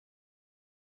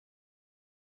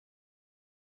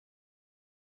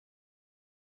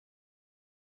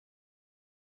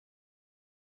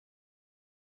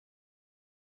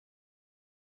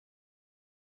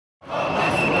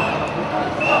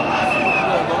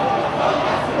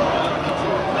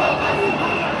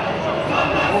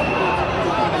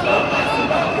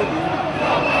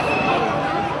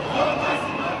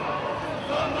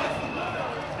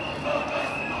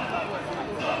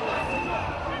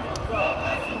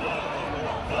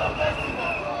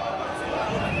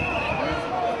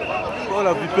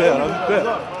la vipère, la vipère.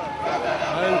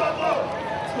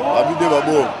 Abidé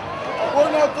Babo.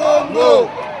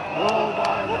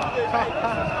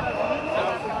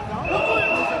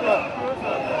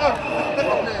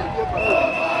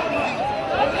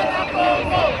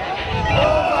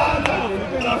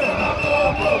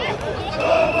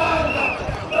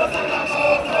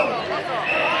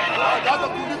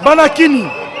 Banakini,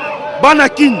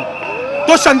 Banakini,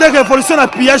 to chande révolution na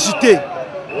pillage te.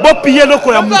 Bo piller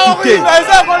loko ya mututé.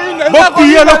 Bo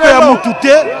piller loko ya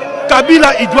mututé.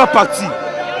 Kabila il doit partir.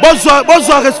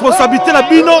 Bonjour responsabilité la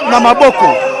bino na maboko.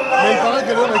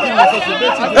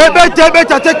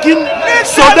 Bête kin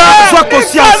soda soit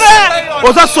conscience.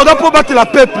 Oza soda pour battre la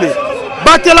peuple.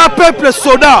 Battre la peuple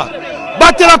soda.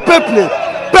 Battre la peuple.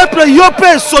 Peuple yo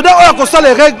pe soda oya ko sa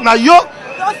les règles na yo.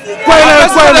 Quoi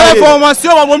la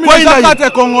information va vomir les 4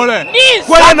 congolais.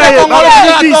 Quoi na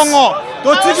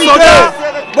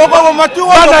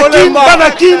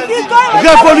Banakin,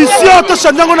 révolution, to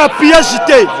chandango na pillage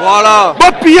te. Voilà.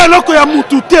 Bo piller loko ya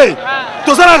mututé.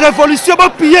 To za la révolution, bo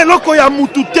piller loko ya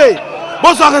mututé.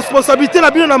 Bo za responsabilité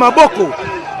la bino na maboko.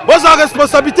 Bo za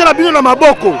responsabilité la bino na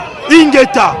maboko.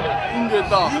 Ingeta.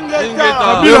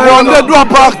 Le Rwandais doit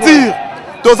partir.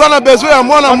 Tozana besoin à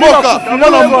moi dans Moka.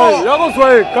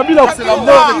 Kabila, c'est la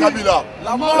mort de Kabila.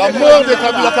 La mort de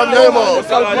Kabila. Kabila est mort.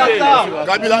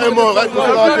 Kabila est mort.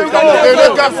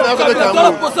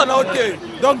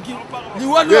 Donc,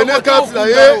 les cartes là,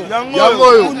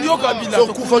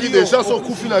 déjà, son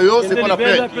coup final, c'est pas la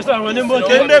peine.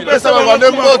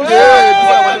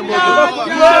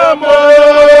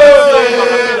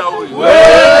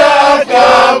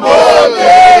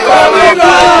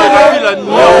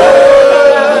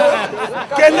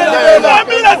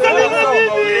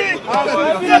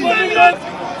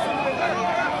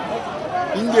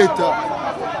 Ingeta.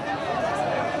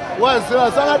 Ouais, c'est ça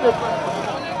là.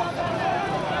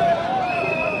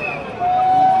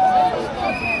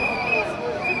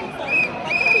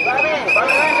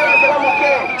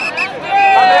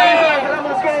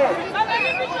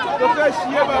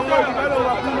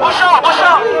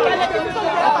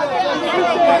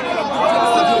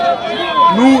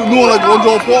 Nous, on a grandi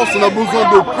en France, on a besoin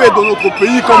de paix dans notre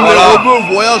pays, comme les rebeux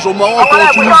voyagent au Maroc et en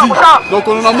Tunisie. Donc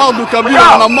on en a marre de Kabila,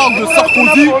 on en a marre de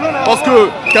Sarkozy, parce que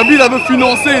Kabila veut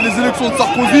financer les élections de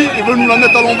Sarkozy et veut nous la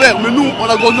mettre à l'envers. Mais nous, on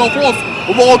a grandi en France,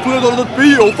 on va retourner dans notre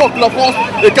pays et on fuck la France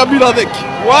et Kabila avec.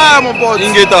 Ouais mon pote.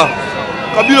 Ingeta.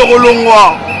 Kabila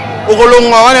Rolongwa.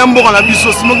 Rolongwa, on est un bon à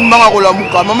biso, sinon mama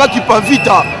Rolamuka. Maman qui pas vite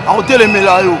à ôter les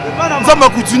mélailles. Ça va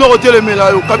continuer à ôter les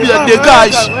mélailles. Kabila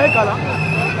dégage.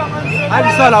 Ah,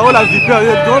 ça là, on la vipère,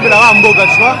 on la mboga,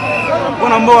 tu vois.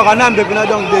 On a mboga, on a un bébé,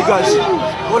 donc dégage.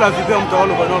 On la vipère, on a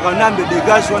un bébé,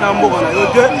 dégage, on a un mboga, on a un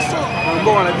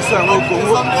mboga, on a bissé au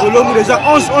Congo. L'homme déjà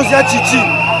 11 ya Titi.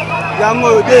 Il y a un mot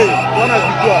de, on a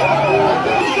victoire.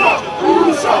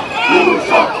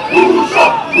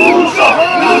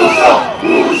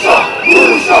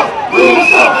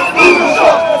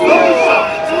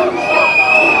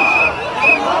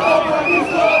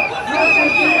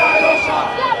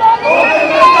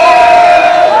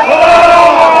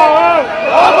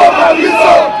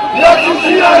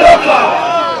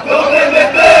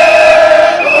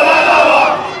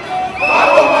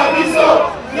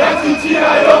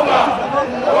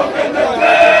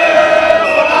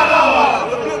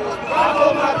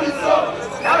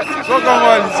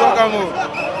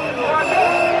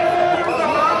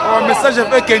 Message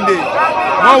fait Kende.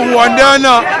 Moi Rwandais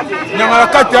ana na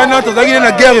kati ana tozaki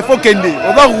na guerre il faut Kende.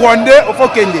 On va Rwandais il faut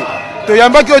Kende. To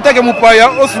yamba ki otake mupaya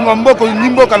osunga mboko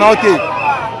nimboka na hote.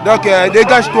 Donc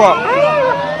dégage-toi.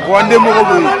 Rwandais moko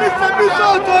boye.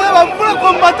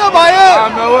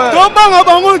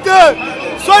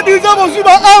 Soit disant bon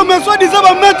suba arme, soit disant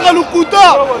va mettre à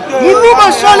l'ukuta. Mulu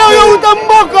ba chaleur yo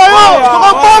utamboka yo.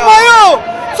 Tokaboma yo.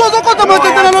 Sozo kota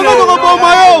matete na longo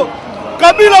tokaboma yo.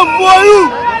 Kabila voyou.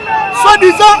 Soit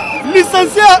disant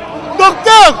licencié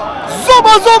docteur.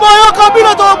 Zoba yo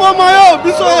Kabila tokaboma yo.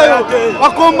 Biso yo. Ba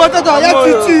combattant ya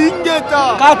Titi Ingeta.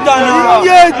 Katana.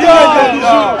 Ingeta.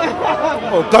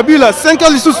 Oh Kabila 5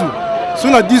 ans lisusu.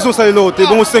 Suna 10 ans ça est là,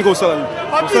 bon 5 ans ça.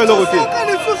 Ça est là.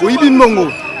 Oyibi mbongo,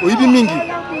 oyibi mingi.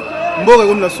 Mbore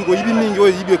comme la suko oyibi mingi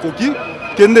oyibi ekoki.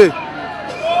 Kende.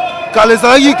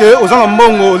 Kalezaki ke ozanga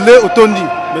mbongo le otondi.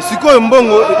 Mais siko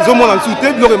mbongo ezomona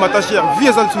nsute biloko matache ya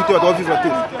vie ça nsute va vivre te.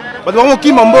 Ba bango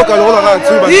ki mamboka lo la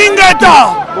tsuba.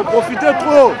 Ingeta. Vous profitez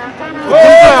trop.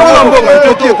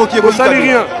 Vous savez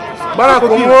rien. Bala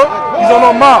Congo, ils en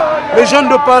ont marre. Les jeunes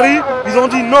de Paris, ils ont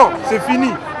dit non, c'est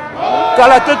fini.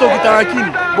 Kala tête au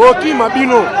Gitarakini. Boki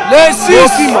Mabino. Les 6. Les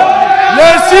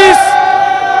 6.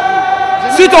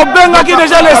 Si tu benga qui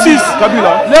déjà les 6.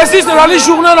 Les 6 de la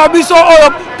journée na biso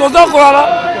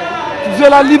c'est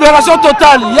la libération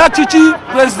totale. Ya Chichi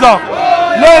président.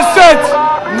 Les 7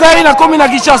 ngai na komi na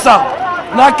Kinshasa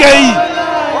na Kei.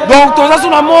 Donc toza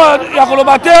suna mo ya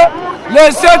kolobate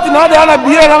les 7 na de na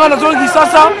billet na zone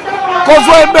Kinshasa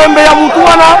kozo ebembe ya mutu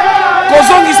wana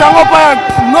kozongi sango pa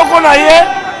noko na ye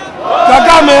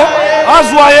Kagame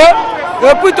azwaye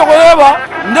et puis tokoyeba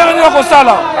ndenge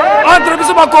kosala entre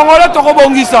biso ba Congolais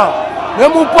tokobongisa ne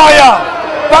mupaya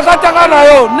pakataka na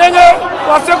yo ndenge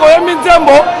paseko yemi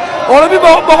nzembo olobi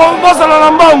bosala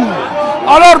na mbangu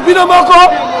alors bino moko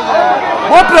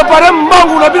bo préparer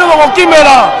mbangu na bino moko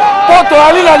kimela poto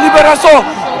ali la libération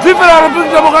vive la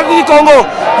République démocratique du Congo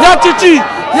ya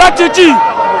Chichi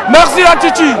merci ya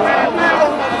Chichi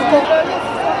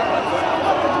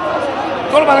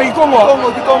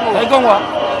Kongo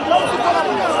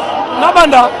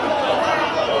Nabanda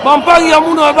Bampangi ya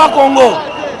munu eba Congo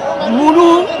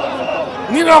munu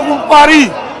nina ku Paris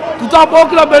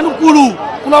tutaboki la Benukulu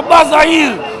kuna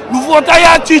Bazahir luvota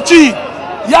ya Chichi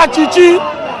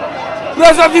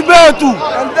preserve betu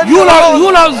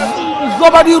yuna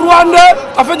zobadi Rwanda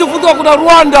afedi futo kuna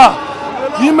Rwanda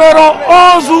numéro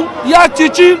 11 ya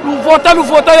Chichi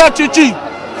luvota ya Chichi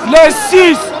les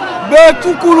 6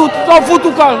 betu kulu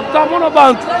tutafutuka tamona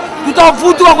bantu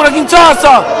tutafutuka kuna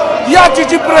Kinshasa ya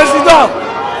Chichi président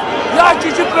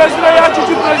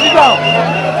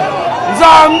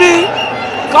Zambi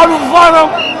Kaluvana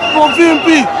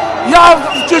Movimpi ya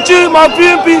Chichi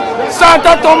Mavimpi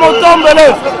Santa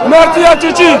Tomotombele merci ya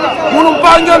Chichi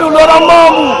Munumpange Lora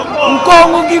Mamu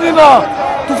Nkongo Ginina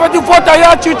tufati fota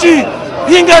ya Chichi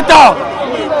Ingeta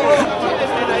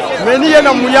Meniye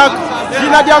na muyaka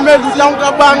Jina diame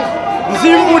lutanga bang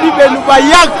Nzimbudi benu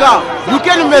bayaka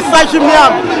Lukeni message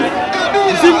miam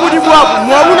Nzimbudi bwabu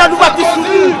Mwamuna dubati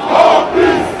suku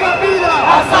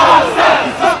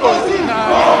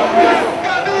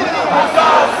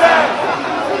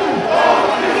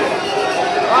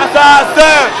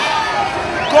Assassin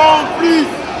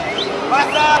complice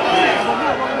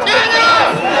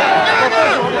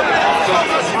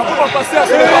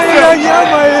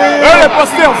les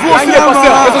pasteurs, vous aussi les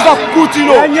pasteurs, que ce soit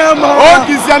Koutino,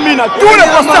 Okizamina, tous les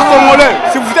pasteurs congolais,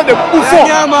 si vous êtes des bouffons,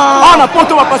 on a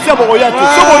porté ma pasteur pour Royate.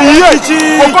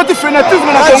 Pourquoi tu fais natif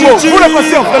dans la Congo? Vous les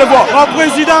pasteurs, vous allez voir. Mon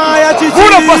président, vous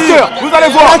les pasteurs, vous allez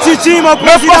voir. Les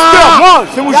pasteurs, moi,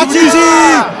 c'est mon justice.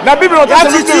 La Bible nous dit que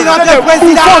vous êtes des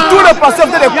bouffons, tous les pasteurs,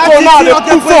 vous êtes des connards, des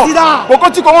bouffons. Pourquoi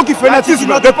tu comprends qui fait natif?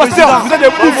 Des pasteurs, vous êtes des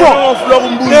bouffons.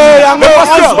 Les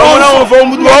pasteurs,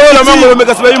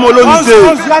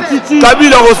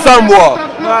 kabila ressemble.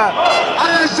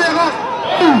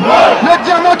 Le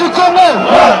diamant du Congo,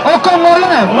 au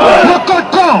Congolais, le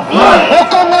coton, au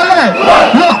Congolais,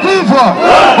 le cuivre,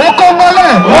 au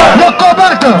Congolais, le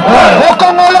cobalt, au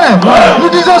Congolais, nous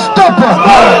disons stop,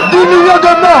 10 millions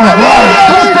de morts,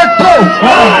 trop c'est trop,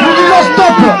 nous disons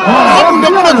stop. Vous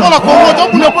n'êtes pas le Congo,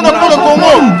 vous n'êtes pas le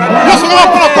Congo, nous sommes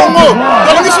pas le Congo,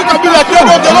 dans le Kabila qui est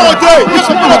de l'autre, nous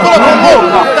sommes pas le Congo,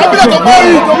 Kabila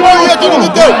est de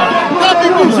l'autre.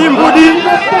 Zimbudi,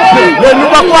 le nous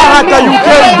va voir à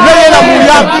Tayuke, le la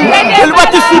Mouya, elle va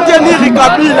te soutenir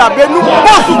Kabila, mais nous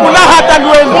pensons qu'on a hâte à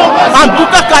en tout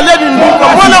cas Kalé Nduka,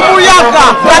 Mwana Mouyaka,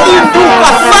 Kali Nduka,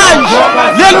 Sanj,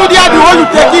 Yeludia du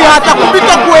Holuteki, Hata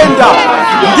Kupita Kwenda,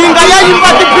 Dingaya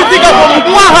Yimati Kritika,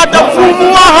 Mwa Hata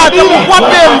Fumua Hata Mwa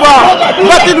Pemba,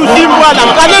 Mati Lusimbwana,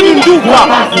 Kalé Nduka,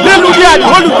 Yeludia du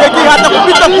Holuteki, Hata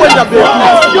Kupita Kwenda,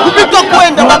 Kupita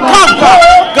Kwenda, Bakaka,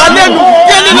 Kalé Nduka,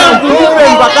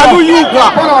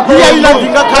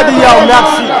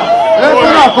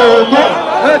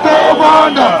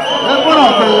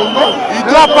 il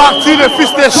doit partir le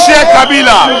fils de chien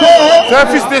Kabila. C'est un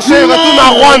fils de chien, il retourne à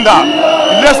Rwanda.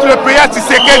 Il laisse le pays à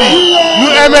Tshisekedi.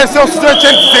 Nous MSC, on soutient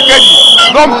Tshisekedi.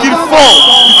 L'homme qu'il faut,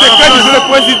 Tshisekedi c'est le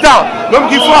président. L'homme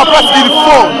qu'il faut à la place qu'il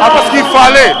faut, à la place qu'il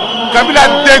fallait. Kabila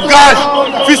dégage,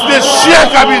 fils de chien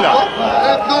Kabila.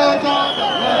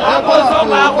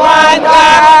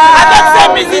 Avec ces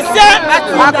musiciens,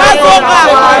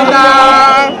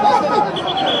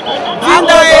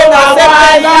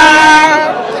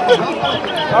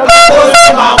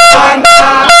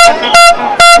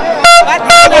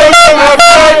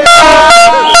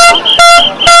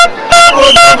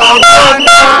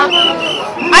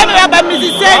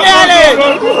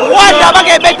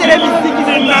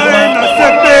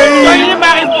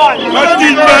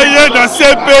 Kabila dans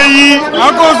ces pays.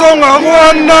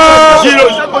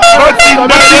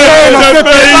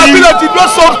 Kabila, tu dois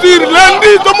sortir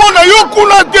lundi. Tout le monde a eu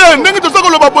kuna te. N'est-ce que tu sais que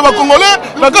le Congolais,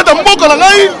 la carte de Mboka la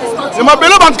gaï, c'est ma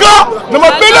belle banca, c'est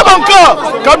ma belle banca.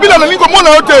 Kabila la ligne comme on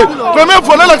a été. Première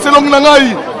fois là, c'est long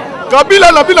nangaï.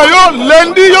 Kabila la bila yo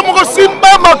lundi yo moko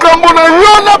simba makambo na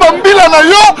yo na bambila na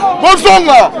yo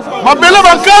bozonga. Ma belle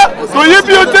banca, to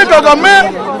yebi yo te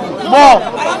Kagame. Bon,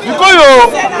 du coup yo,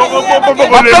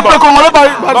 peuple congolais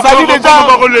bazali déjà.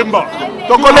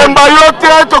 Tokolemba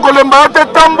yo te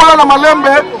tambola na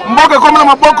malembe mboka comme na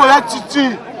maboko ya Titi.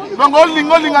 Donc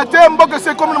linga te mboka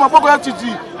c'est comme na maboko ya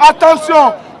Titi.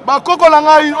 Attention, bakoko la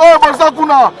ngai oh boza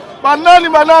kuna.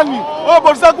 Banani oh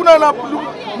boza kuna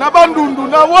na bandundu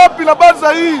na wapi na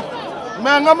bazaï.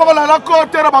 Mais ngamoko la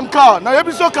côte na banka. Na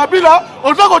yebiso Kabila,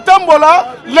 oza ko tambola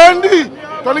lundi.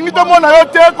 Tolingi to mona yo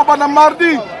te ko bana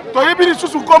mardi. To yebili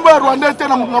susu kombo ya Rwanda te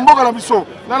na mboka na biso.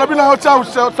 Na la bina yo tsa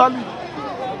sali.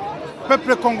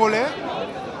 Peuple congolais,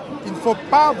 il ne faut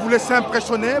pas vous laisser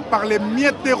impressionner par les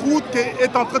miettes de route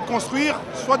qu'est en train de construire,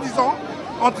 soi-disant,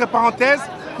 entre parenthèses,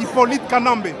 Hippolyte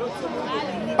Kanambe.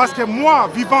 Parce que moi,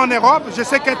 vivant en Europe, je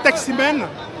sais qu'un taximène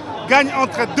gagne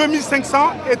entre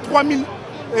 2500 et 3000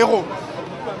 euros.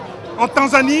 En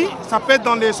Tanzanie, ça peut être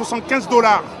dans les 75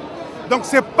 $. Donc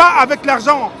ce n'est pas avec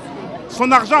l'argent,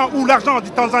 son argent ou l'argent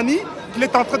du Tanzanie qu'il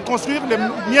est en train de construire les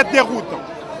miettes des routes.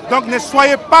 Donc ne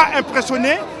soyez pas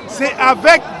impressionnés, c'est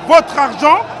avec votre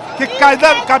argent que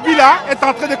Kabila est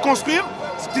en train de construire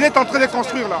ce qu'il est en train de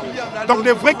construire là. Donc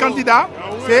le vrai candidat,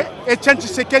 c'est Etienne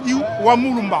Tshisekedi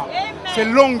Wamulumba. C'est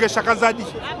Longue Chakazadi.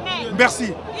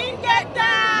 Merci.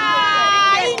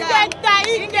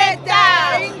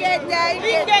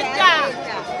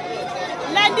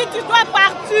 Lundi, tu dois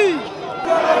partir.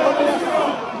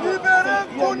 Libérez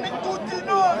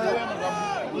Koutino.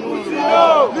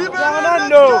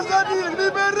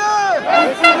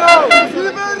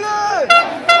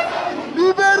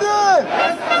 Libérez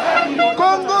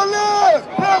Congolais,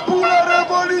 prêts pour la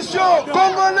révolution.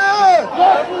 Congolais,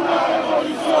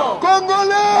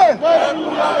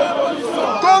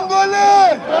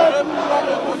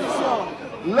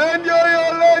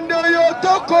 Lendoyo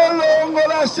tokolongo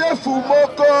la chef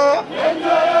moko.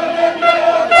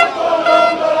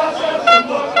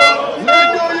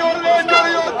 Lendoyo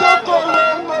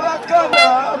tokolongo la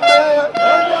Kanambe.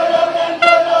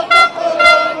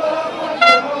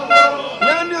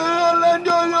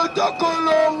 Lendoyo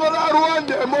tokolongo la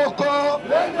Rwanda moko.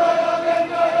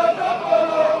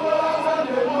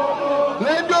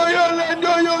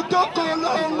 Lendoyo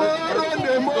tokolongo la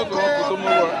Rwanda moko.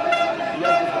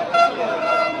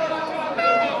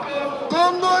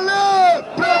 Congolais,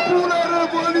 prêts pour la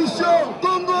révolution.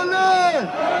 Congolais,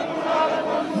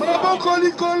 Maboko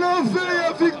Likolo veille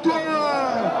à victoire.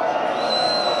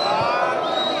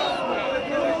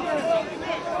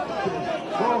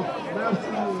 Bon,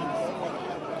 merci.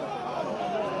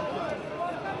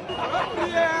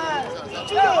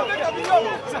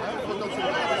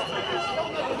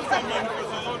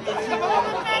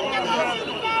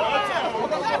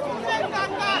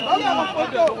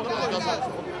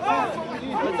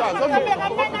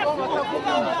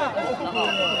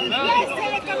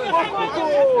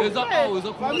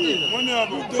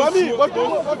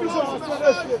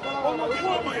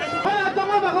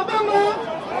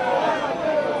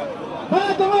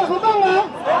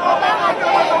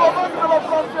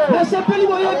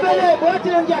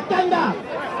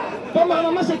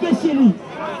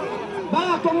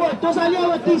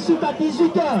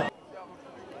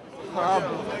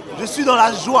 Je suis dans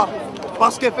la joie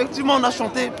parce qu'effectivement on a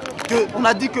chanté, on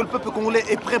a dit que le peuple congolais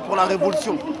est prêt pour la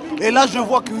révolution. Et là je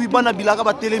vois que oui, Bana Bilaga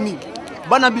va télémi.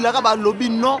 Bana Bilaga va lobby,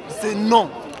 non, c'est non.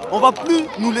 On ne va plus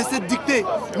nous laisser dicter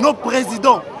nos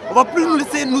présidents. On ne va plus nous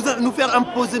laisser nous faire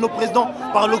imposer nos présidents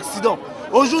par l'Occident.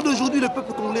 Au jour d'aujourd'hui, le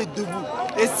peuple congolais est debout.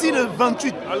 Et si le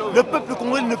 28, le peuple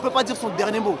congolais ne peut pas dire son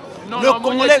dernier mot, le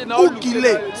Congolais, où qu'il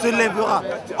est, se lèvera.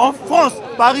 En France,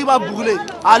 Paris va brûler.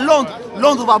 À Londres,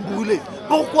 Londres va brûler.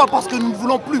 Pourquoi? Parce que nous ne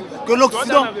voulons plus que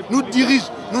l'Occident nous dirige.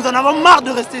 Nous en avons marre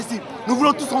de rester ici. Nous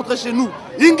voulons tous rentrer chez nous.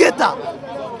 Ingeta.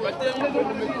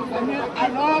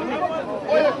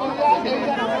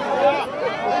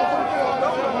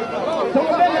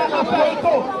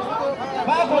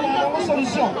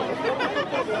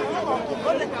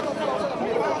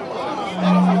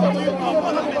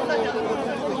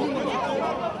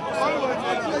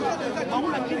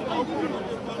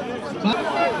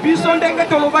 biso ndenge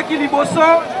tolobaki liboso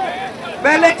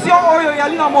baélection oyo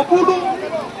yali na mobulu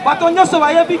bato nyonso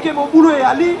bayebi ke mobulu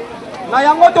eyali na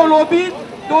yango tolobi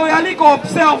toyali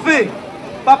koobserve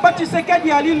papa Tshisekedi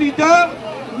yali leader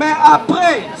mais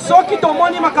après soki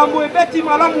tomoni makambo ebeti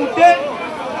malamu te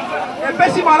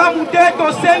epesi malamu te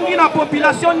tosengi na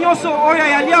population nyonso oyo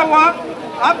yali awa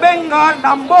abenga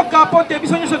na mboka po te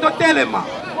biso nyonso totelema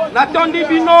natondi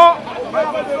bino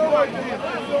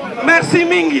merci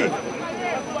mingi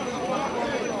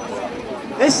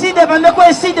eside bandeko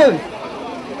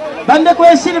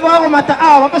eside bakomata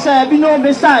awa bapesa ya bino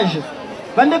message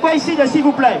bandeko eside s'il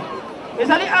vous plaît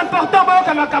ezali important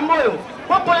bayoka makambo oyo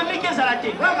po polémique ezala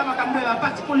te bayoka makambo oyo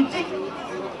baparti politique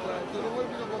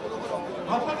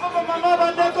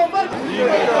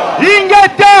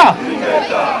Ingeta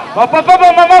bapapa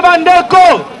bamama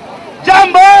bandeko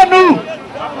jambo yenu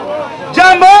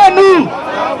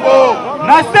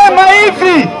nasema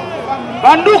hivi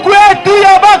banduku yetu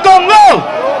ya Bakongo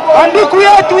banduku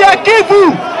yetu ya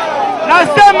Kivu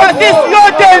nasema sisi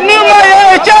yote nyuma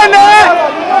ya Etienne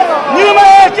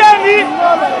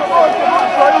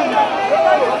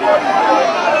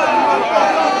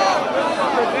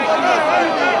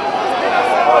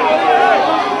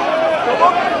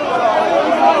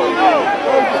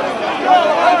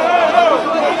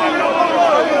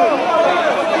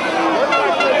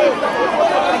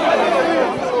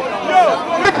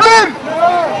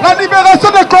La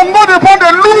libération du Congo dépend de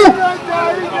nous.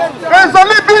 Les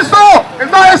amis biso, ils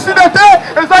ont SIDT,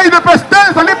 ils ont IDPST,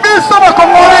 les amis biso va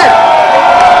Congolais.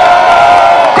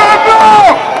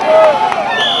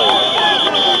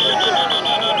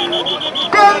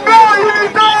 Congo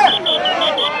unité.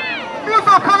 Nous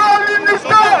appelons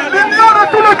l'unité, l'union de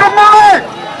tous les Congolais.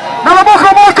 Dans la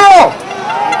Moko.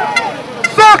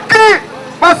 Ceux qui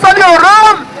vont salir au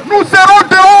rôle, nous serons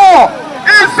dehors.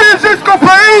 Ici jusqu'au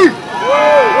pays.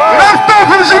 Restez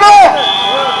vigilants.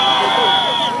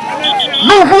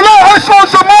 Nous voulons un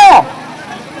changement.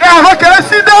 Et avec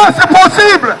l'incident, c'est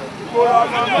possible.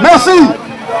 Merci.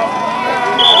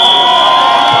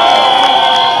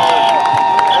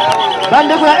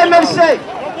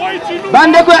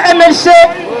 bandeko ya MLC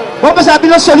bopesa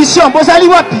bino solution bozali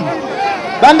wapi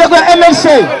bandeko ya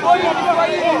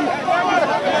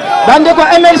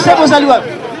MLC bozali wapi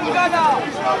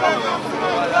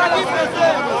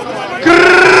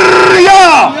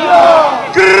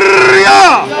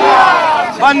Kriya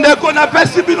bandeko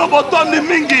napesi bino botondi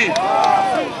mingi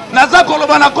naza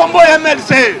koloba na kombo ya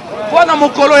MLC mpona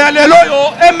mokolo ya lelo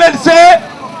oyo MLC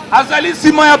azali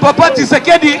nsima ya papa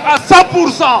Tshisekedi à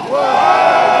 100%.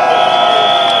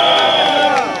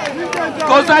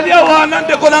 tozali awa na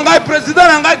ndeko na ngai président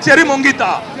na ngai Thierry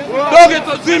Mongita donc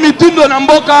tozwi mitindo na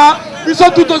mboka biso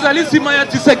tu tozali nsima ya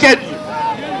Tshisekedi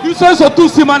biso nyonso tu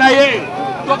nsima na ye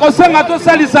tokosenga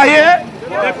tosalisa ye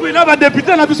epuis na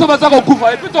badepute na biso baza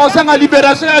kokufa epuis tokosenga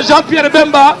libération ya Jean-Pierre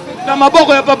Bemba na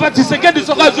maboko ya papa Tshisekedi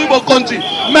soki azwi bokonzi.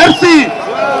 Merci.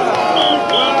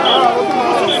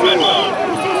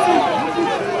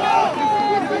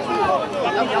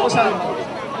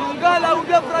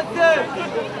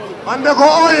 Bandeko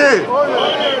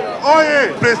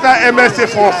oye président MRC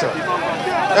France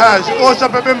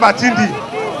Jean-Pierre Bemba tindi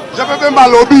Jean-Pierre Bemba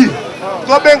lobby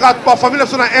tobenga ba famille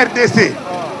na RDC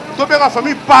tobenga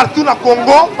famille partout na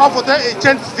Congo pas voter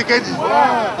Etienne Tshisekedi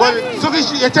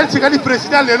soki Etienne Tshisekedi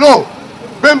président lelo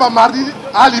Bemba mardi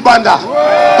à Libanda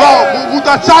donc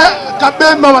mutacha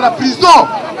Kabemba na prison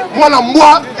mwana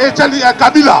mbwa Etienne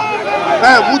Kabila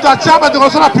mutacha ba de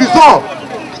la prison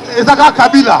ezaka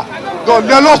Kabila donc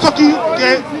lelo soki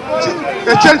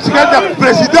Etienne Tshisekedi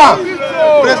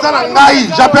président na ngai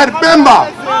Jean-Pierre Bemba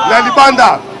na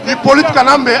Libanda Hippolyte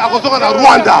Kanambe akozonga na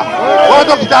Rwanda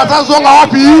oyo kitasa zonga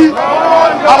wapi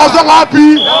akozonga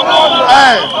wapi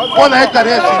mpona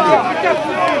ekare fini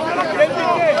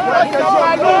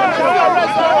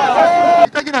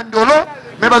kitaki na ndolo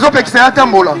mais bazopekisa ya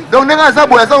tambola donc ndenge aza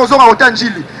boye aza kozonga kota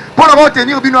njili mpona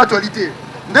baotenir bino actualité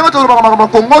ndenge tozolobaka makambo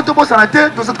Congo tobosana te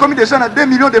toza komi déjà na 2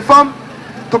 millions de femmes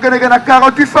tokendeke na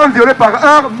 48 femmes violées par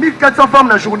heure 1400 femmes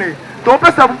na journée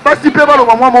topesa basi mpe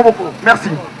baloba mwa moboko. Merci.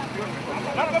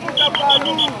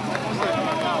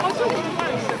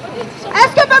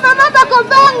 Est-ce que ma maman va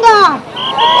convaincre?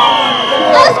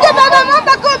 Est-ce que ma maman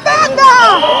va convaincre?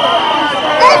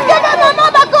 Est-ce que ma maman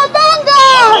va convaincre?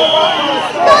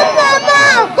 Non,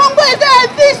 maman, Congo est un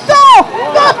biso,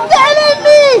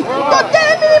 totelemi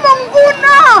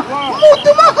monguna,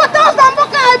 mutu moko toza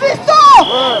mboka ya biso.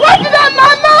 Wapi ba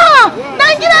mama?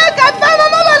 Nangina ekata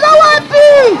mama baza wapi?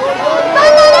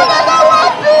 Nangina baza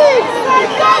wapi?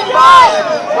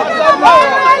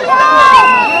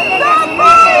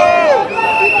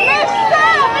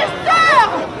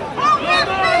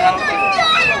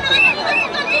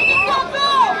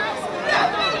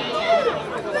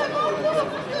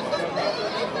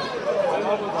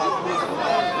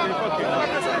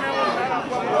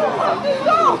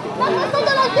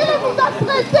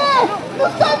 interpréter. Nous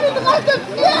sommes une race de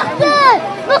fierté.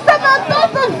 Nous sommes un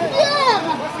peuple fier.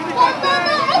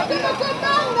 Est-ce que nous sommes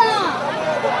là?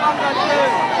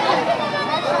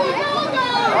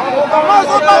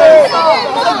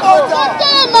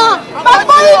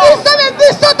 bakoli biso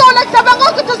biso tolakisa bango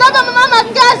toza bamama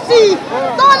makasi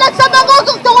tolakisa bango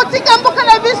tokotika mboka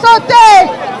na biso te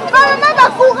bamama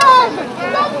bacourage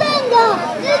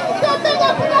tobenga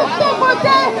pour la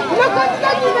côté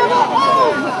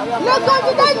le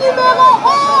candidat numéro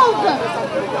 11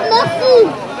 merci.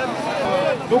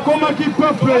 tokomaki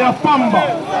peuple ya pamba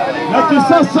na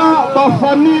kisasa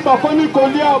bafamille bakomi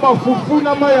kolia bafufu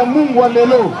na mai ya mungwa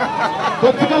lelo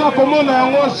totikala komona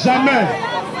yango jamais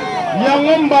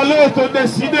yango mbala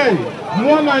todeside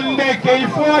mwana ndeke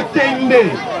ifo akende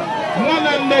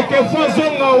mwana ndeke fo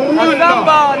azonga rwanda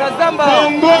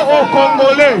kongo au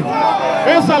congolais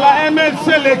ezala mlc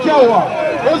lekiawa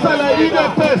ezala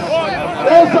udps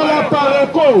ezala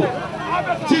pareko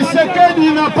Tshisekedi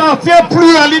n'appartient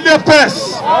plus à l'IDPS,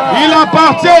 il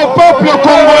appartient au peuple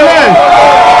congolais.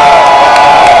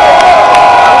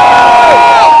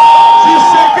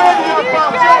 Tshisekedi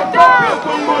appartient au peuple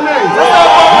congolais.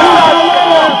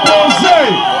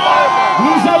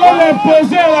 Nous allons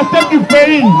l'imposer à la tête du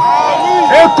pays.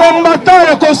 Et combattant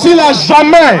et aussi la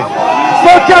jamais.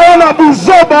 Faut qu'il y ait un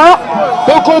abouzoba,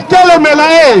 donc on télémela.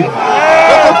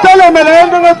 On télémela,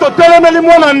 on télémela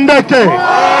mwana ndeke.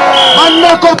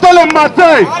 Bandeko le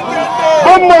matin,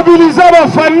 bon mobiliser ma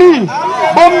famille,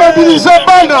 bon mobiliser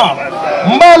bana,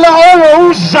 mbala oyo ou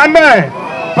jamais,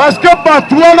 parce que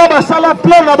Batouana basala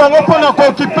plan na bango pona ko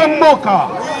occuper mboka,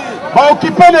 ba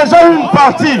occuper déjà une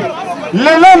partie.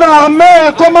 L'élan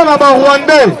armée comme na ba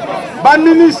Rwandais, ba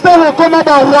ministère comme na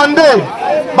ba Rwandais,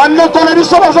 bandeko na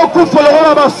biso bazo kufolo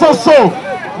na ba soso,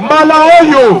 mbala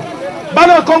oyo,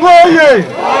 bana Congo oye,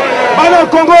 bana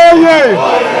Congo oye.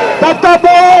 Tata Bo,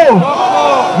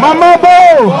 Maman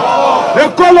Bo,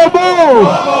 École Bo.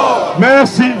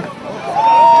 Merci.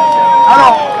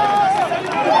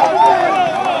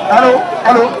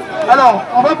 Alors,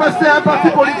 on va passer à un parti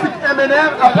politique MNR,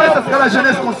 après ça sera la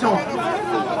jeunesse consciente.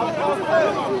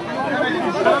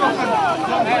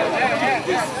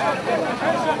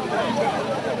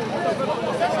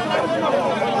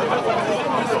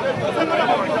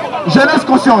 Jeunesse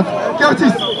consciente,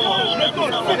 Curtis.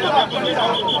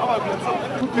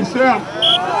 Toutes les sœurs,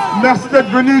 merci d'être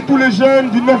venus, tous les jeunes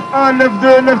du 9.1,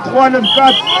 9.2, 9.3, 9.4, 7.7,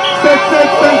 5.5.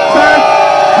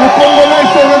 Les Congolais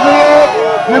sont réveillés,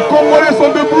 les Congolais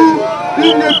sont debout.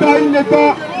 Ineta,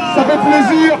 ça fait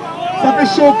plaisir, ça fait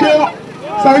chaud au cœur.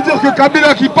 Ça veut dire que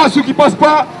Kabila qui passe ou qui passe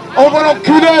pas, on va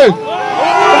l'enculer.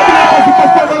 Kabila qui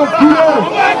passe pas, on va l'enculer.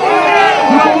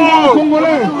 Le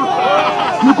Congolais.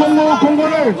 Le Congo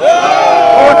congolais.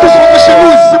 Tout ça va chez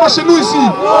nous, c'est pas chez nous ici.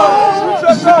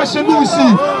 C'est pas chez nous ici.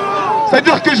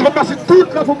 C'est-à-dire que je remercie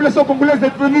toute la population congolaise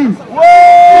d'être venue.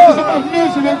 Ceux qui sont pas venus,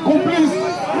 c'est des complices.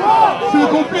 C'est des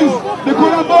complices, des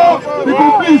collaborateurs, des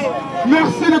complices.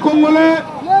 Merci les Congolais.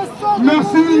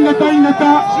 Merci Ineta.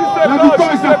 La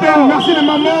victoire est certaine. Merci les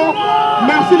mamans.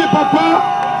 Merci les papas.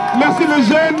 Merci les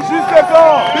jeunes.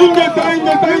 Ineta.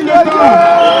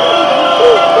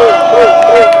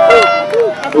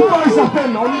 La victoire est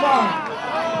certaine, on y va.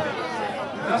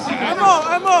 Un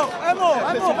mot.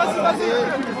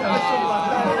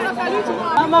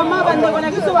 Maman,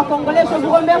 Congolais, je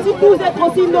vous remercie tous d'être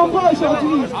aussi nombreux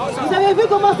aujourd'hui. Vous avez vu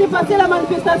comment s'est passée la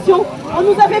manifestation? On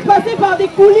nous avait passé par des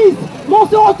coulisses, mais on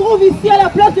se retrouve ici à la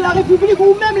place de la République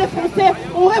où même les Français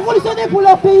ont révolutionné pour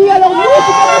leur pays. Alors nous,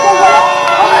 c'est pas les Congolais,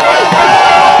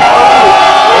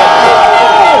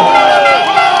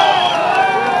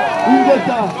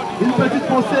 Une petite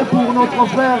pensée pour notre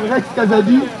frère Rex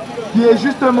Kazadi, qui est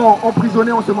justement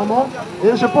emprisonné en ce moment.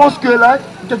 Et je pense que là,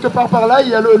 quelque part par là, il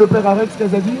y a le père Rex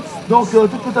Kazadi. Donc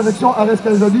toute affection à Rex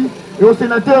Kazadi. Et au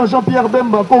sénateur Jean-Pierre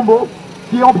Bemba Kombo,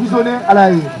 qui est emprisonné à la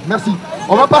haie. Merci.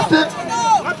 On va passer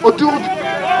autour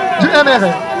du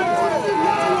MRR.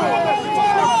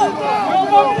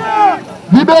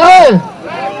 Libérez!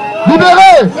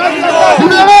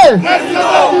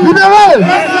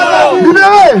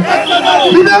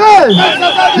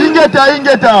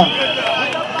 Ingeta.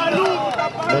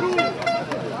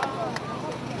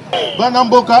 Bana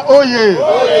mboka oye,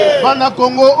 bana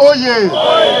Congo oye,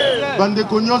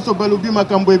 bandeko nyonso balobi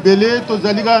makambo ebele,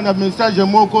 tozali kaka na message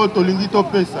moko tolingi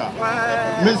topesa.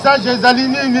 Message ezali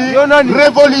nini?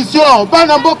 Révolution.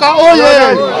 Bana mboka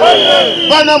oye,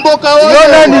 bana mboka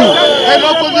oye,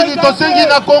 eloko nini tosengi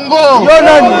na Congo?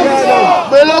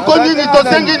 Eloko nini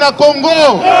tosengi na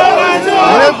Congo?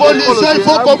 Révolution, il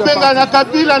faut kopenga na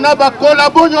kabila na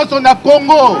bakolabo nyonso na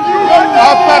Congo.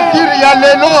 À partir ya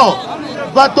lelo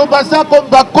bato baza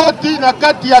bakoti na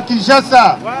kati ya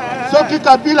Kinshasa. Soki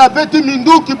Kabila beti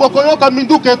minduki bokoyoka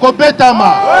minduki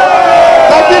ekobetama.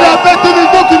 Kabila beti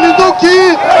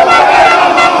minduki.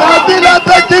 Kabila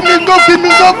beti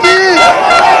minduki.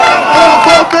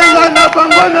 Okobenga na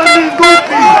bango na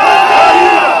minduki.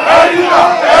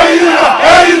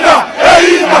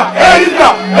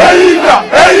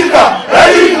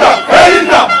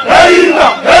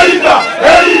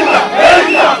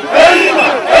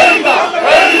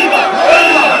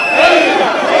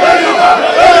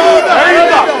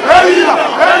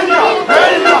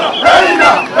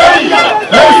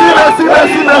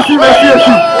 Merci.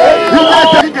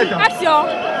 Action.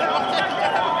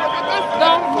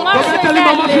 Donc,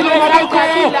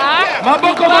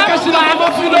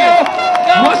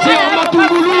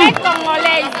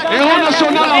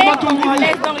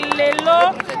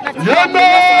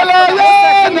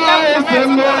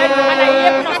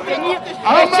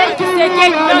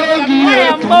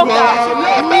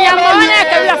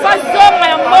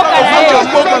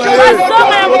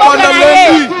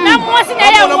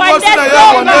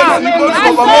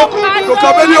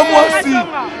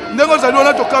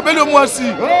 moi, je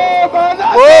suis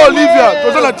Olivia,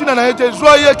 toza na tina na ete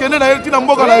joye kende na tina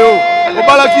mboka na yo.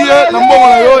 Obalaki ye na mbongo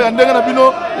na yo ya ndenge na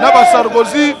bino na ba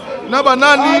Sarkozy na ba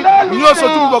nani nyoso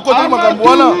tu ba kota makambo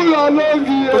wana.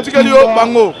 Totikeli yo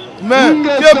bango. Mais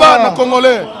keba na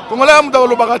congolais. Congolais amuta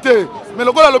lobaka te. Mais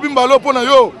lokola lobimba lo pona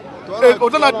yo.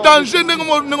 Oza na danger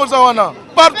ndenge za wana.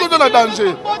 Partout dans la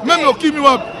danger. Même au kimi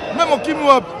wap.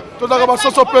 Toza ba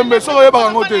soso pembe, soko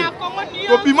yeba ngo te.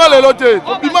 Tobima lelo te,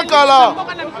 tobima kala.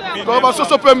 Toza ba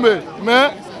soso pembe.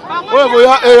 Mais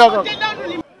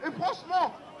Et franchement,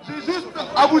 j'ai juste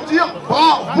à vous dire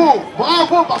bravo,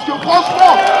 parce que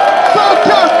franchement,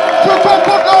 je comprends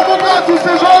qu'en tous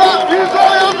ces gens-là, ils ont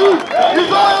rien vu,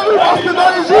 parce que dans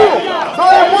les jours, dans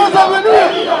les mois à venir,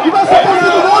 il va se passer de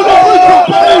drôles de trucs sur le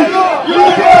pays, il va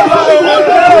se passer de drôles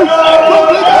de trucs,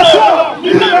 donc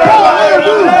les gars,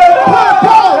 préparez-vous,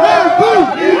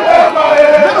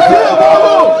 merci,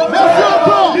 bravo, merci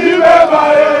encore.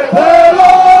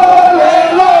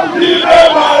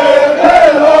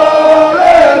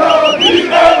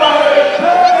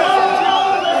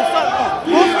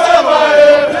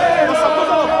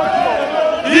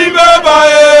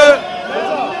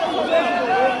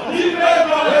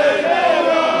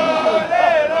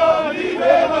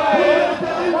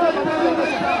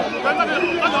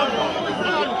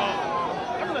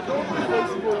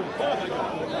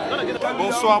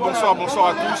 Bonsoir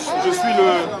à tous. Je suis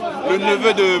le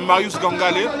neveu de Marius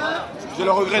Gangalé. J'ai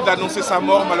le regret d'annoncer sa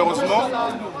mort malheureusement.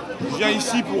 Je viens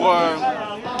ici pour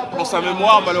sa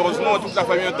mémoire. Malheureusement, toute la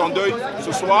famille est en deuil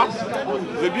ce soir.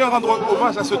 Je vais bien rendre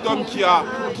hommage à cet homme qui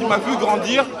m'a vu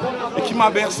grandir et qui m'a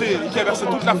bercé, et qui a bercé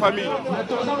toute la famille.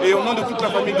 Et au nom de toute la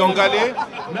famille Gangalé,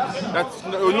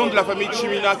 au nom de la famille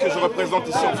Chimina que je représente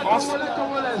ici en France,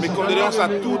 mes condoléances à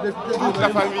toute la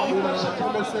famille.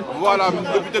 Voilà,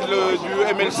 le député du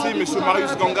MLC, M.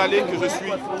 Marius Gangalé, que je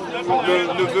suis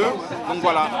le neveu. Donc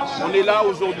voilà, on est là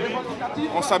aujourd'hui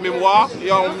en sa mémoire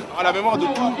et à la mémoire de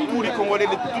tous les Congolais,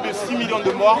 de plus de 6 millions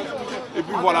de morts. Et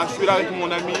puis voilà, je suis là avec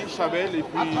mon ami Chabel et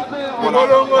puis voilà,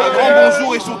 un grand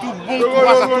bonjour et surtout bon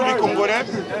courage à tous les Congolais.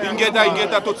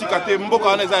 Ingeta Totikate,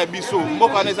 Mboka Aneza Ebiso,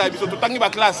 Totangi ma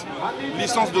classe,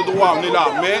 licence de droit, on est là.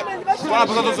 Mais on a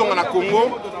besoin de zone à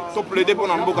Congo, pour plaider pour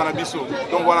Mboka Nabiso.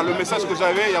 Donc voilà le message que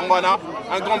j'avais, Yangwana,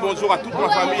 un grand bonjour à toute ma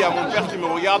famille, à mon père qui me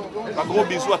regarde, un gros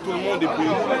bisou à tout le monde et puis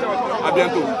à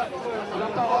bientôt.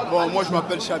 Bon, moi je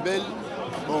m'appelle Chabel,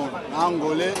 bon,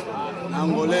 Angolais,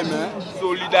 mais...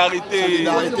 Solidarité.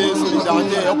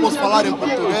 Eu posso falar em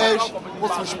português,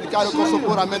 posso explicar o que eu sou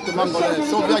puramente mangolês.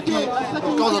 Só vim aqui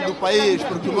por causa do país,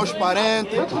 porque meus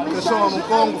parentes cresceram no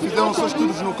Congo, fizeram seus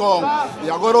estudos no Congo. E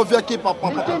agora eu vim aqui para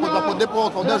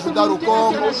poder ajudar o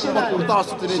Congo, para cortar a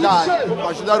soteridade, para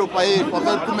ajudar o país, para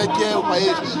ver como é que é o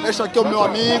país. Este aqui é o meu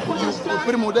amigo e o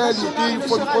primo dele, o tio,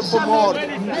 foi morto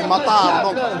e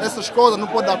mataram. Então, essas coisas não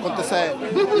podem acontecer.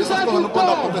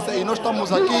 E nós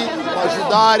estamos aqui para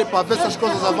ajudar e para ver se as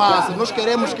coisas avançam. Nós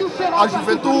queremos que a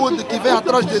juventude que vem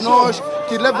atrás de nós,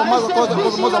 que leva mais a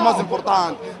coisa mais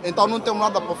importante. Então não tenho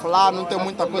nada para falar, não tenho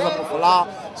muita coisa para falar,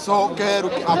 só quero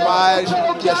que a paz,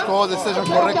 que as coisas sejam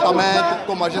corretamente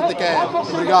como a gente quer.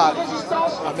 Obrigado.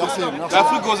 Merci.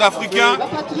 L'Afrique aux Africains,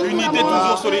 unité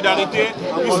toujours, solidarité,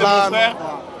 plus c'est mon frère.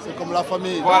 C'est comme la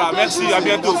famille. Voilà, merci, à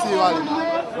bientôt. Merci, Wally.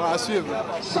 Voilà, à suivre.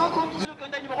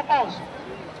 Numéro 11.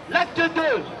 L'acte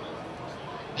 2.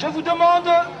 Je vous demande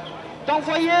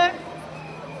d'envoyer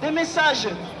des messages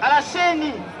à la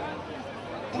CNI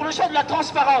pour le choix de la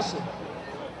transparence.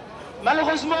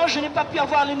 Malheureusement, je n'ai pas pu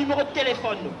avoir le numéro de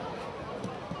téléphone.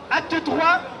 Acte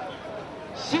 3,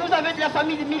 si vous avez de la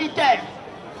famille militaire,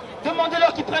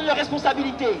 demandez-leur qu'ils prennent leurs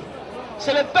responsabilités.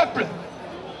 C'est le peuple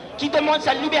qui demande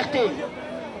sa liberté.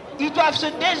 Ils doivent se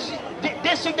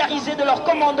désolidariser de leur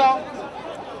commandant,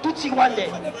 Tutsi Rwandais.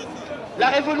 La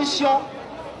révolution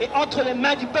est entre les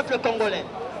mains du peuple congolais.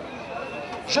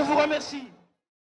 Je vous remercie.